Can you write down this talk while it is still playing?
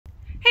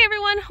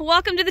everyone,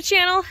 welcome to the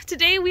channel.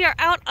 Today we are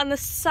out on the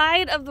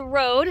side of the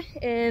road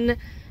in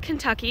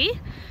Kentucky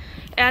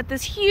at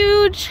this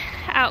huge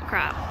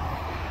outcrop.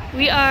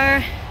 We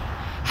are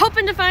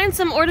hoping to find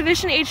some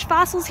Ordovician aged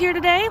fossils here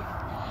today.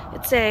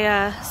 It's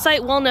a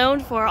site well known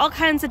for all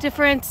kinds of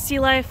different sea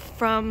life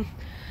from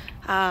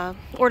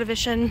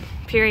Ordovician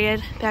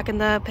period back in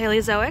the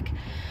Paleozoic.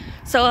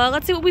 So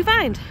let's see what we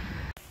find.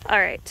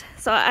 Alright,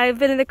 so I've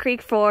been in the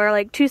creek for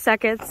like 2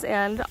 seconds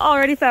and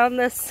already found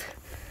this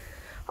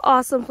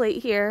awesome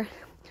plate here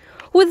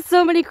with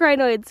so many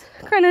crinoids.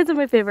 Crinoids are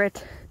my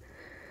favorite.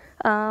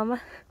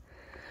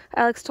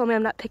 Alex told me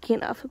I'm not picky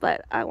enough,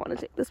 but I want to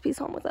take this piece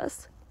home with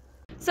us.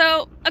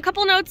 So a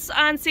couple notes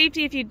on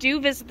safety if you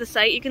do visit the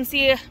site. You can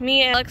see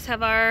me and Alex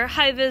have our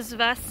high-vis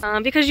vests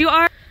because you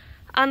are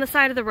on the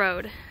side of the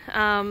road.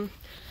 And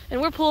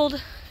we're pulled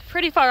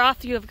pretty far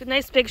off. You have a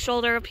nice big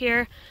shoulder up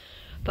here,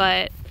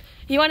 but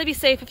you want to be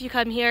safe if you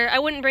come here. I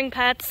wouldn't bring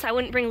pets. I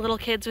wouldn't bring little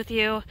kids with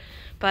you,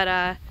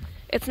 but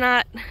it's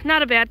not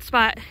a bad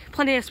spot.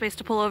 Plenty of space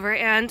to pull over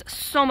and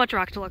so much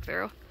rock to look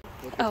through.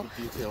 Look at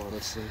the detail on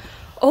this thing.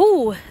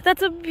 Oh,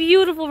 that's a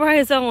beautiful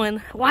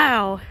bryozoan.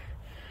 Wow.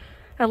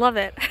 I love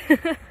it.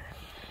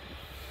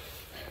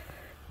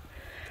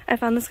 I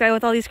found this guy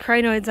with all these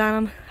crinoids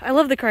on him. I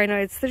love the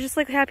crinoids. They're just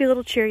like happy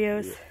little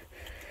Cheerios. Yeah.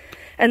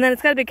 And then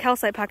it's got a big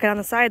calcite pocket on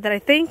the side that I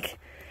think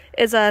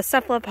is a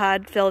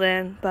cephalopod filled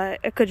in, but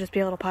it could just be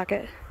a little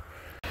pocket.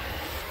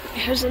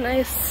 Here's a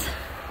nice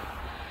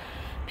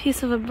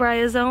piece of a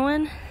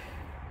bryozoan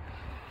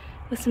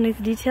with some nice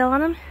detail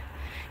on him.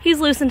 He's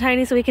loose and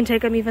tiny, so we can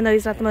take him even though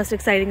he's not the most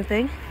exciting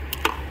thing.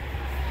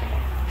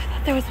 I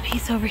thought there was a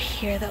piece over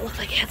here that looked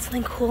like it had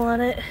something cool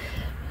on it,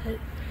 but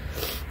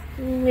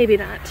maybe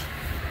not.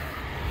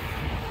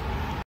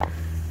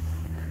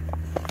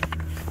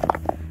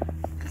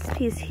 This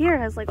piece here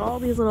has like all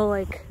these little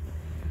like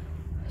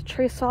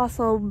trace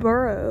fossil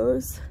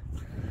burrows.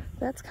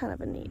 That's kind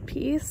of a neat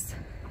piece.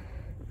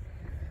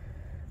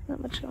 Not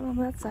much going on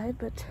that side,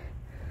 but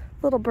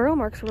little burrow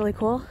marks are really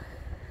cool.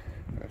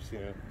 I've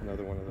seen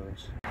another one of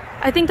those.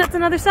 I think that's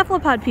another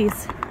cephalopod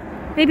piece.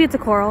 Maybe it's a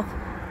coral.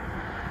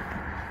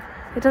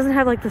 It doesn't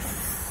have like the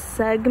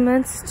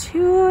segments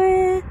to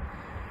it.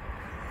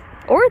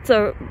 Or it's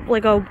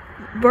like a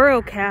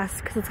burrow cast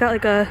because it's got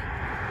like a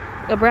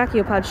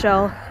brachiopod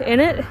shell in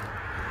it.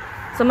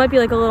 So it might be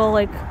like a little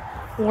like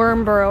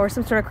worm burrow or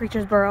some sort of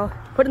creature's burrow.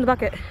 Put it in the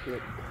bucket.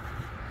 Yep.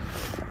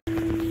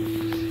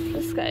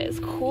 This guy is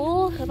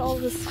cool. Got all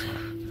these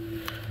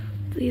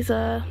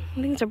I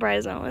think it's a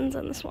bryozoans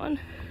on this one.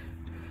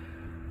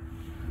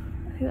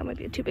 I think that might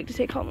be too big to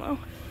take home though.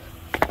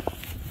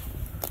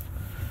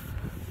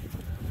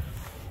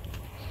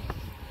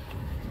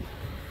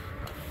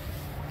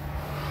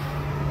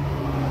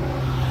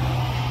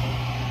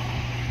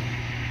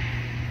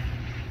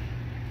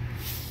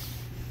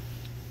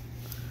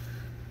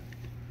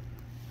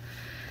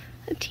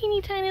 A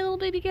teeny tiny little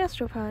baby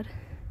gastropod.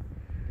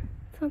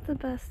 It's not the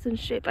best in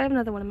shape. I have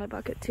another one in my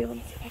bucket too. Let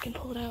me see if I can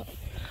pull it out.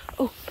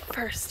 Oh,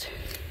 first,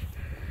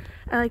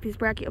 I like these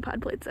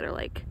brachiopod plates that are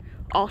like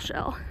all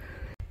shell.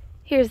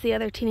 Here's the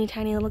other teeny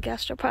tiny little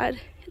gastropod.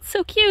 It's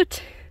so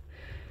cute.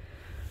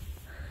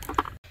 All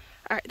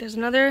right, there's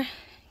another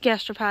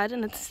gastropod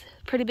and it's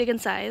pretty big in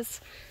size.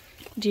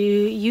 Do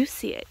you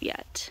see it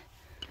yet?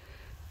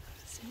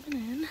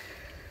 Zooming in.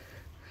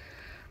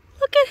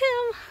 Look at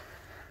him.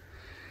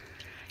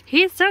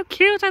 He's so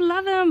cute, I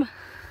love him.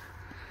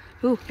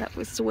 Ooh, that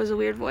was a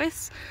weird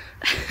voice.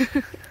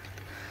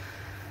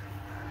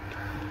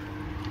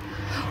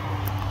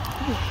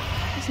 Ooh,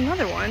 there's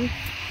another one.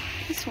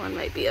 This one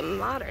might be a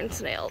modern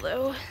snail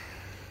though.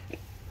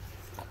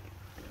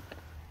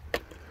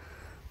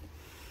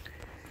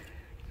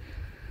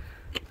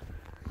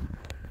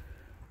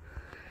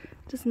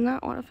 Does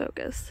not want to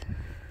focus.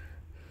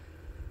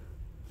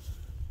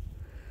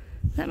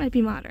 That might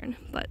be modern,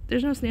 but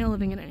there's no snail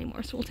living in it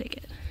anymore, so we'll take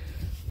it.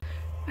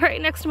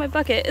 Alright, next to my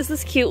bucket is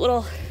this cute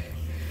little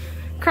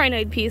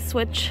crinoid piece,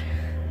 which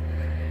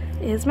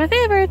is my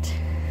favorite.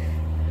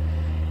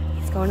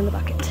 He's going in the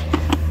bucket.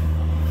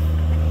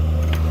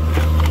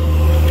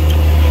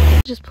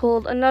 Just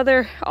pulled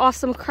another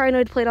awesome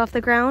crinoid plate off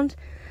the ground.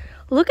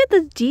 Look at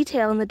the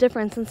detail and the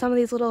difference in some of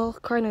these little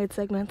crinoid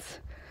segments.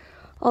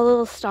 All the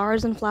little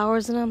stars and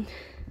flowers in them.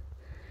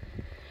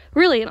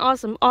 Really an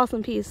awesome,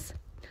 awesome piece.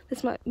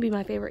 This might be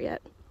my favorite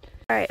yet.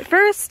 Alright,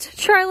 first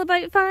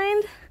trilobite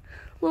find.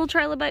 Little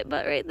trilobite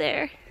butt right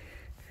there.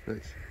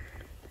 Nice.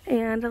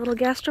 And a little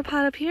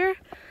gastropod up here.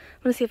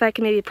 I'm gonna see if I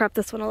can maybe prep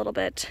this one a little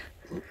bit.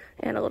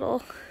 And a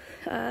little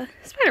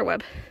spider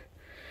web.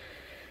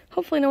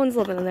 Hopefully no one's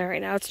living in there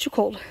right now. It's too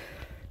cold.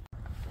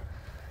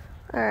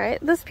 Alright,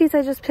 this piece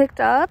I just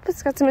picked up.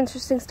 It's got some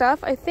interesting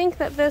stuff. I think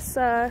that this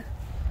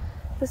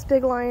this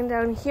big line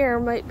down here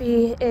might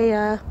be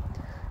a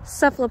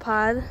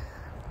cephalopod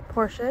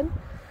portion.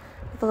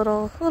 With a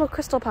little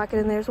crystal pocket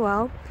in there as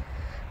well.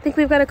 I think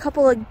we've got a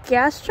couple of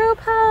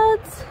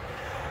gastropods.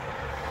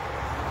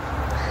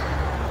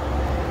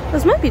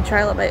 Those might be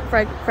trilobite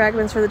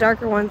fragments for the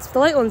darker ones. The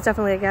light one's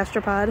definitely a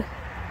gastropod.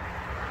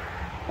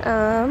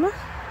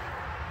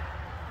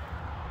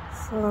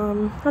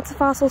 That's a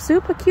fossil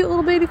soup, a cute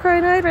little baby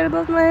crinoid right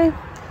above my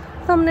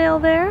thumbnail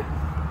there.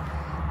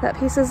 That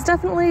piece is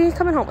definitely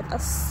coming home with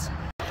us.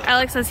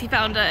 Alex says he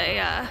found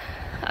a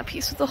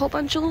piece with a whole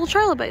bunch of little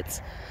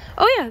trilobites.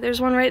 Oh yeah, there's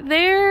one right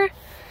there.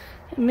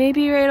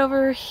 Maybe right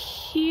over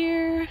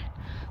here.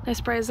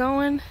 Nice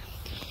bryozoan.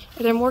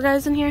 Are there more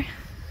guys in here?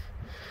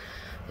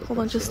 A whole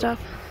bunch of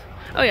stuff.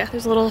 Oh yeah,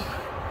 there's a little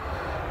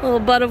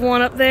bud of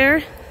one up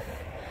there.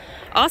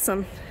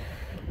 Awesome.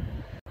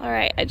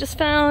 Alright, I just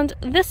found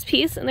this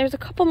piece, and there's a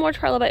couple more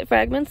trilobite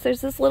fragments. There's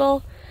this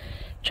little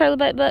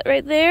trilobite butt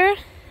right there.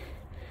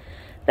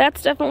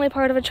 That's definitely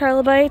part of a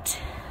trilobite.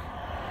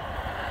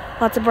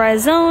 Lots of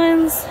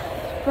bryozoans,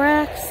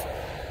 brachs.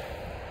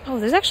 Oh,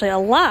 there's actually a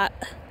lot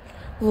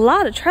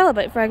of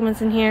trilobite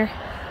fragments in here.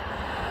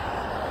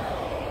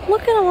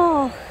 Look at them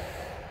all.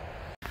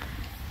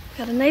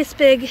 Got a nice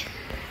big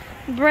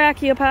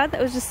brachiopod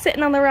that was just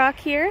sitting on the rock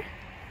here.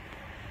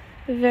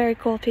 A very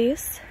cool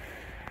piece.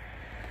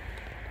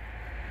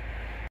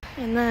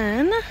 And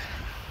then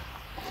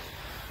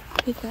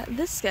we've got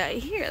this guy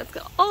here that's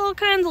got all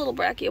kinds of little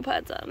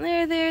brachiopods on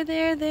him.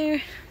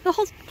 There. The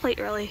whole plate,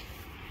 really.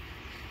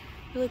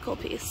 Really cool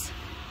piece.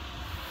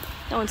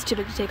 That one's too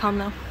big to take home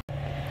though.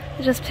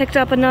 I just picked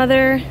up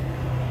another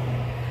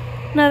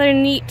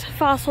neat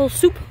fossil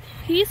soup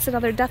piece,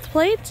 another death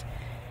plate.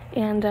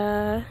 And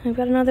we've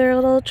got another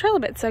little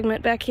trilobite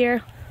segment back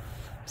here.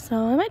 So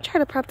I might try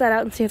to prep that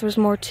out and see if there's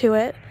more to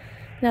it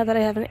now that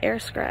I have an air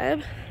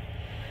scribe.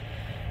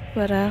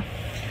 But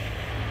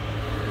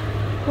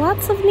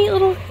lots of neat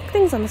little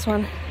things on this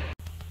one.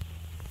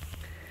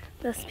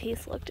 This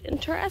piece looked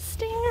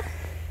interesting.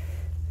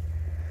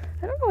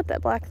 I don't know what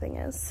that black thing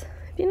is.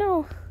 If you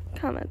know,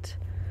 comment.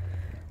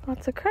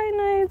 Lots of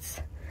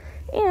crinoids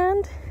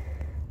and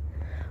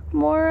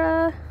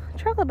more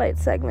trilobite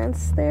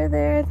segments. There. Are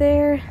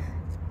there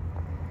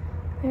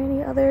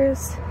any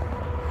others?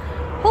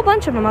 A whole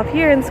bunch of them up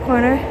here in this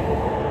corner.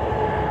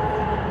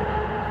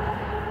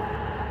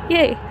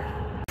 Yay.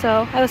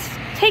 So I was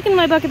taking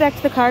my bucket back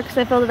to the car because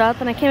I filled it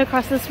up, and I came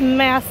across this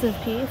massive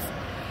piece.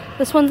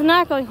 This one's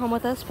not going home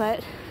with us,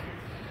 but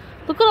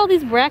look at all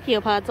these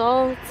brachiopods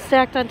all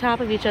stacked on top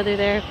of each other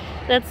there.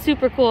 That's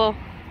super cool.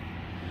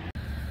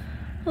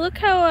 Look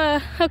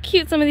how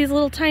cute some of these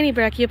little tiny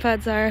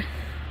brachiopods are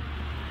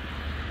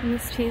in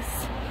this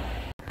piece.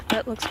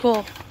 That looks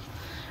cool.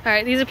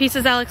 Alright, these are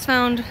pieces Alex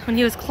found when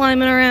he was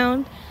climbing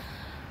around.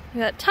 We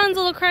got tons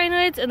of little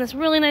crinoids and this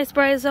really nice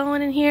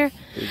bryozoan in here.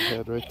 Big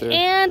head right there.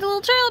 And a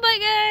little trilobite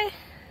guy.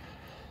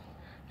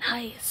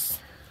 Nice.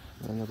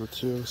 And number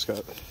 2, it's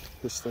got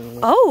this thing in it.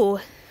 Oh,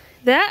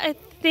 that I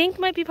think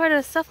might be part of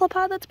a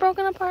cephalopod that's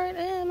broken apart.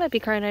 It might be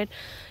crinoid.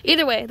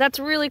 Either way, that's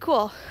really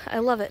cool. I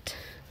love it.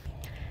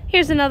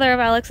 Here's another of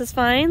Alex's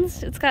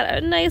finds. It's got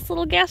a nice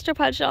little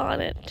gastropod shell on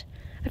it.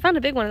 I found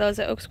a big one of those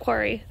at Oaks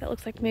Quarry. That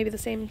looks like maybe the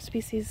same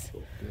species.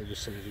 Yeah,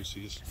 just some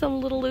loosies.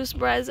 Some little loose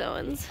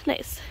bryozoans.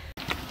 Nice.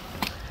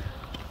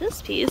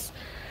 This piece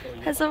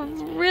has a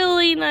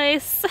really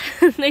nice,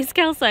 nice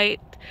calcite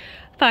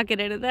pocket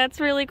in it. That's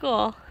really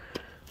cool.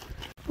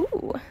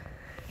 Ooh.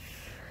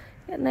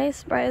 Got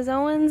nice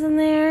bryozoans in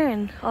there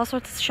and all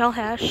sorts of shell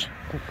hash.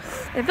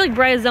 I feel like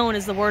bryozoan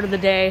is the word of the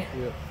day.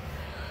 Yeah.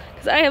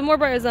 Because I have more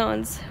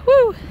bryozoans.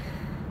 Woo!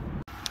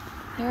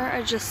 There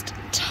are just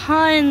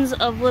tons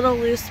of little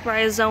loose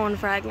bryozoan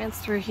fragments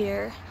through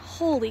here.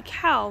 Holy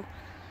cow.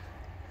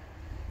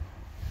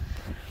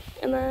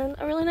 And then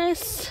a really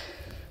nice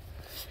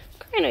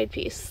crinoid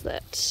piece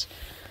that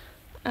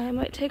I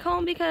might take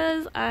home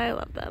because I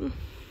love them.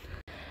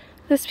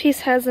 This piece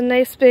has a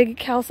nice big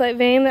calcite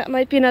vein. That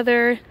might be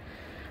another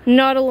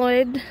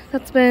nautiloid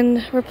that's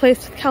been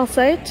replaced with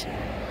calcite.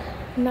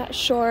 I'm not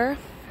sure.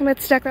 I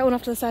might stack that one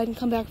off to the side and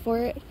come back for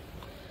it.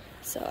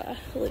 So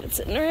I'll leave it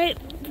sitting right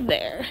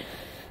there.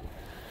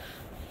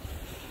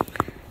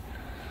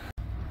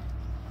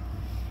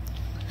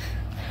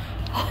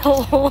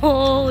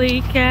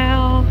 Holy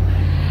cow.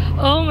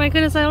 Oh my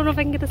goodness, I don't know if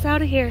I can get this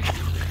out of here.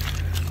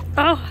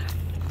 Oh,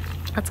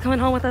 that's coming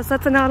home with us.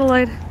 That's a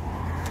nautiloid.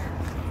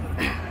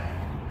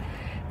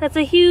 That's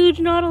a huge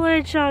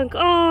nautiloid chunk.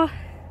 Oh,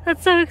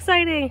 that's so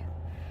exciting.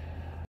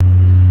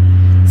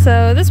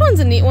 So this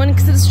one's a neat one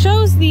because it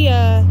shows the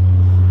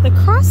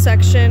cross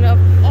section of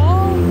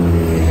all.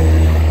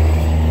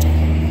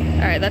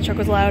 Alright, that truck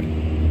was loud.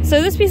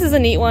 So this piece is a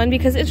neat one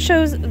because it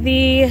shows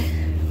the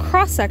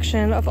cross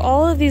section of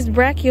all of these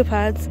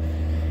brachiopods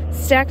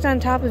stacked on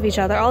top of each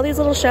other. All these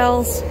little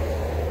shells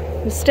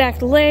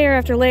stacked layer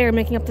after layer,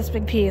 making up this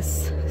big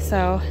piece.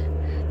 So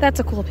that's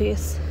a cool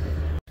piece.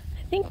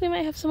 I think we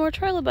might have some more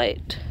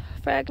trilobite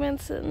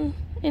fragments in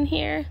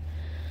here.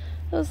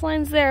 Those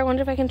lines there, I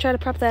wonder if I can try to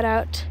prep that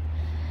out.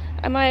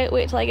 I might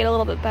wait till I get a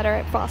little bit better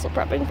at fossil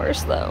prepping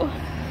first though.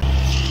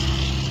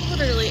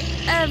 Literally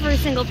every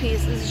single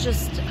piece is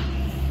just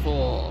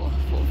full.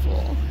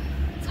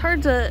 It's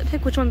hard to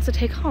pick which ones to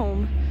take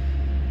home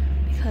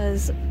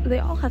because they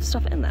all have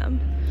stuff in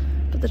them.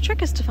 But the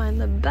trick is to find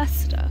the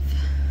best stuff.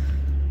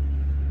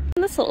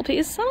 in this little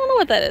piece. I don't know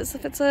what that is.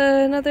 If it's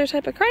another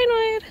type of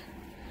crinoid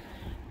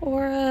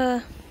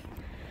or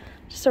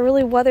just a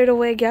really weathered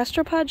away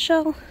gastropod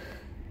shell.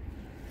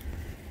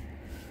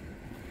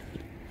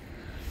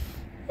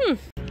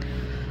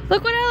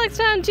 Look what Alex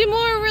found. 2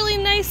 more really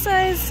nice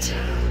sized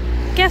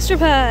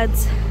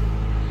gastropods.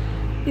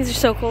 These are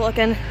so cool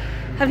looking.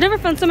 I've never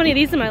found so many of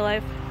these in my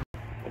life.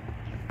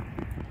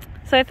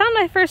 So I found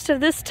my first of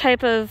this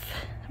type of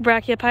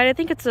brachiopod. I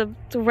think it's a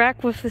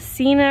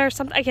Rockhounding or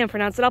something. I can't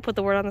pronounce it. I'll put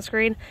the word on the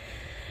screen.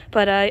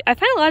 But I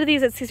found a lot of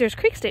these at Caesars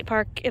Creek State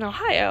Park in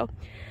Ohio.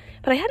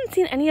 But I hadn't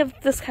seen any of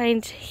this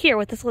kind here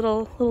with this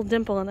little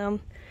dimple in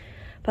them.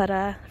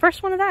 But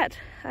first one of that.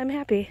 I'm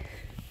happy.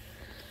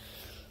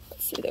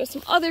 Let's see, there's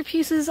some other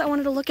pieces I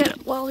wanted to look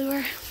at while we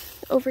were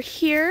over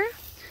here.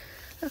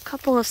 A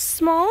couple of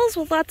smalls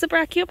with lots of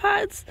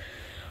brachiopods.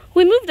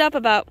 We moved up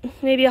about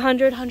maybe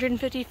 100,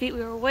 150 feet. We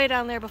were way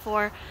down there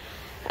before.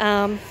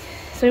 So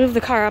we moved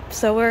the car up,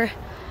 so we're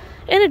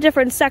in a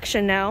different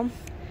section now.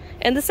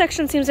 And this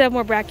section seems to have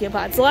more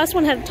brachiopods. The last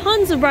one had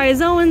tons of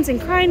bryozoans and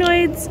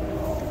crinoids.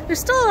 There's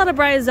still a lot of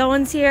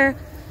bryozoans here,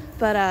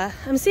 but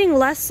I'm seeing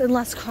less and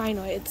less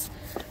crinoids.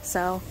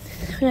 So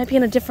we might be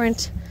in a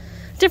different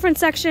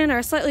section or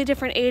a slightly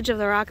different age of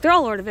the rock. They're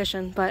all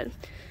Ordovician, but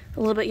a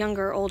little bit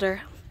younger or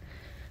older.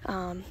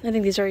 I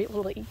think these are a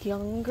little bit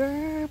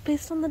younger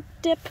based on the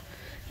dip.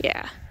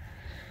 Yeah.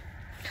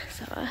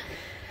 So,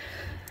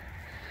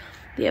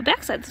 yeah,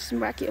 backsides of some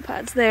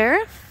brachiopods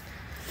there.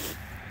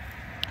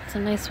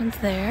 Some nice ones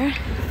there.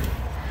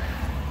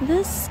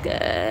 This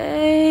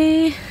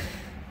guy,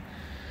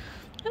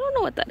 I don't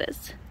know what that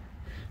is.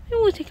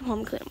 Maybe we'll take him home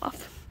and clean him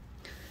off.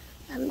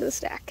 Add him to the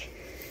stack.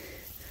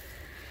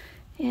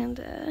 And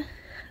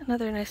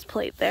another nice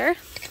plate there.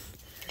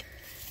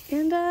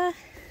 And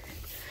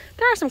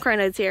there are some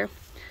crinoids here.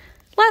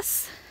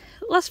 Less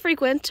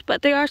frequent,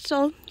 but they are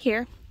still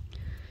here.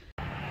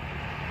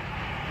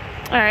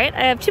 Alright,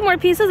 I have 2 more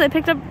pieces I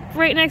picked up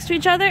right next to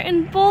each other,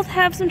 and both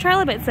have some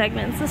trilobite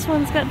segments. This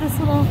one's got this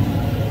little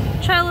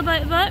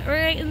trilobite butt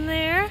right in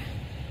there.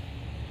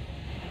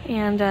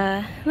 And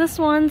this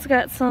one's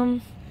got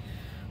some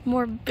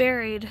more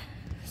buried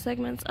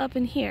segments up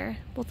in here.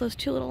 Both those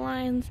 2 little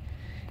lines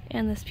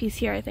and this piece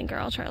here I think are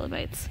all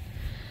trilobites.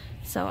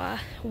 So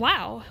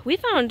wow, we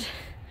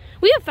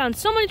have found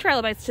so many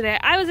trilobites today.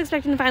 I was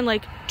expecting to find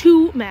like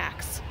 2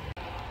 max.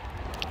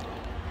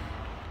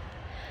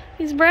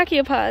 These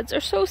brachiopods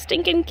are so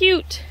stinking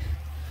cute.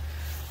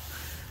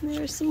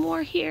 There's some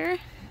more here.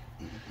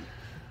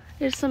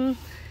 There's some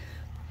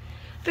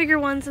bigger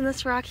ones in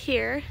this rock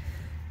here.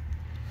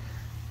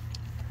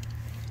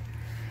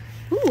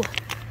 Ooh,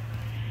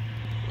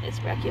 nice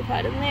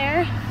brachiopod in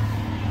there.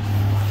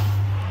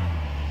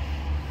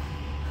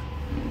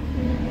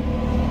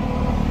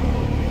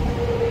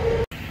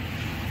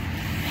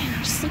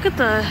 Man, just look at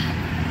the,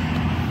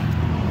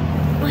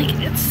 like,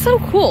 it's so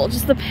cool,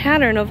 just the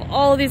pattern of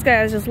all of these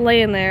guys just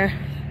laying there.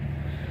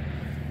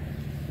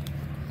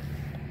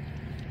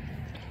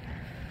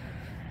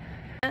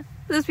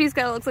 This piece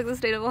kind of looks like the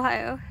state of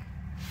Ohio.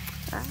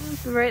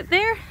 Right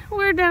there,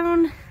 we're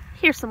down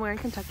here somewhere in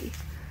Kentucky.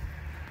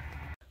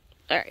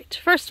 Alright,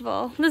 first of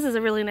all, this is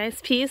a really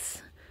nice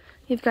piece.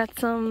 You've got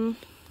some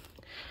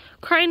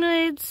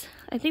crinoids.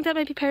 I think that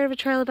might be part of a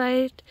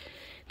trilobite.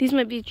 These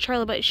might be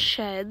trilobite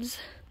sheds.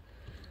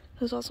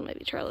 Those also might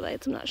be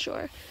trilobites, I'm not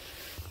sure.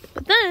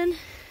 But then,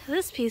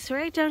 this piece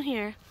right down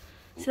here,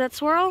 see that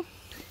swirl?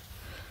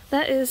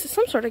 That is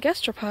some sort of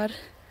gastropod.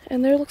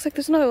 And there looks like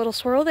there's another little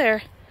swirl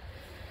there.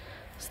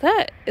 So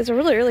that is a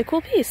really, really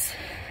cool piece.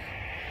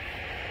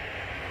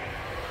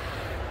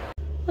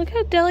 Look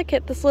how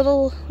delicate this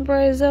little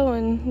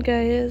bryozoan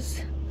guy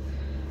is.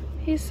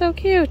 He's so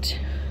cute.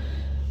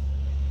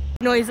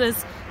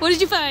 Noises. What did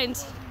you find?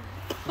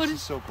 This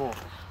is so cool.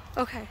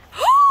 Okay.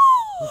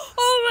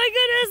 Oh my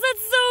goodness,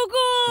 that's so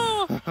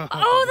cool!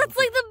 Oh, that's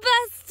like the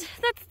best.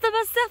 That's the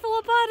best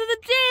cephalopod of the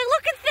day.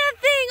 Look at that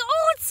thing!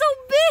 Oh, it's so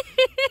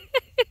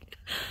big!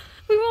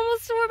 We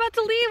almost were about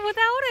to leave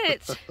without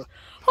it.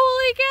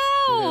 Holy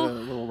cow! It had a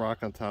little rock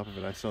on top of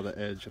it. I saw the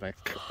edge and I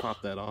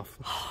popped that off.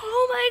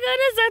 Oh my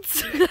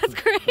goodness, that's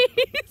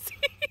crazy.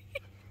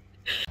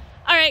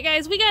 Alright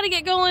guys, we gotta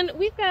get going.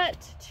 We've got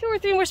 2 or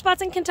 3 more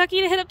spots in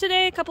Kentucky to hit up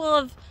today. A couple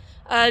of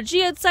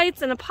geode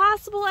sites and a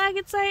possible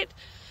agate site.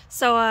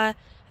 So I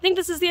think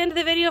this is the end of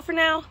the video for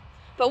now.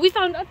 But we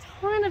found a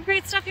ton of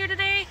great stuff here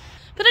today.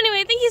 But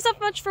anyway, thank you so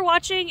much for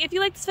watching. If you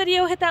like this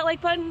video, hit that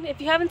like button. If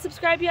you haven't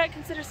subscribed yet,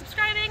 consider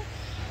subscribing.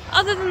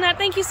 Other than that,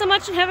 thank you so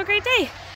much and have a great day.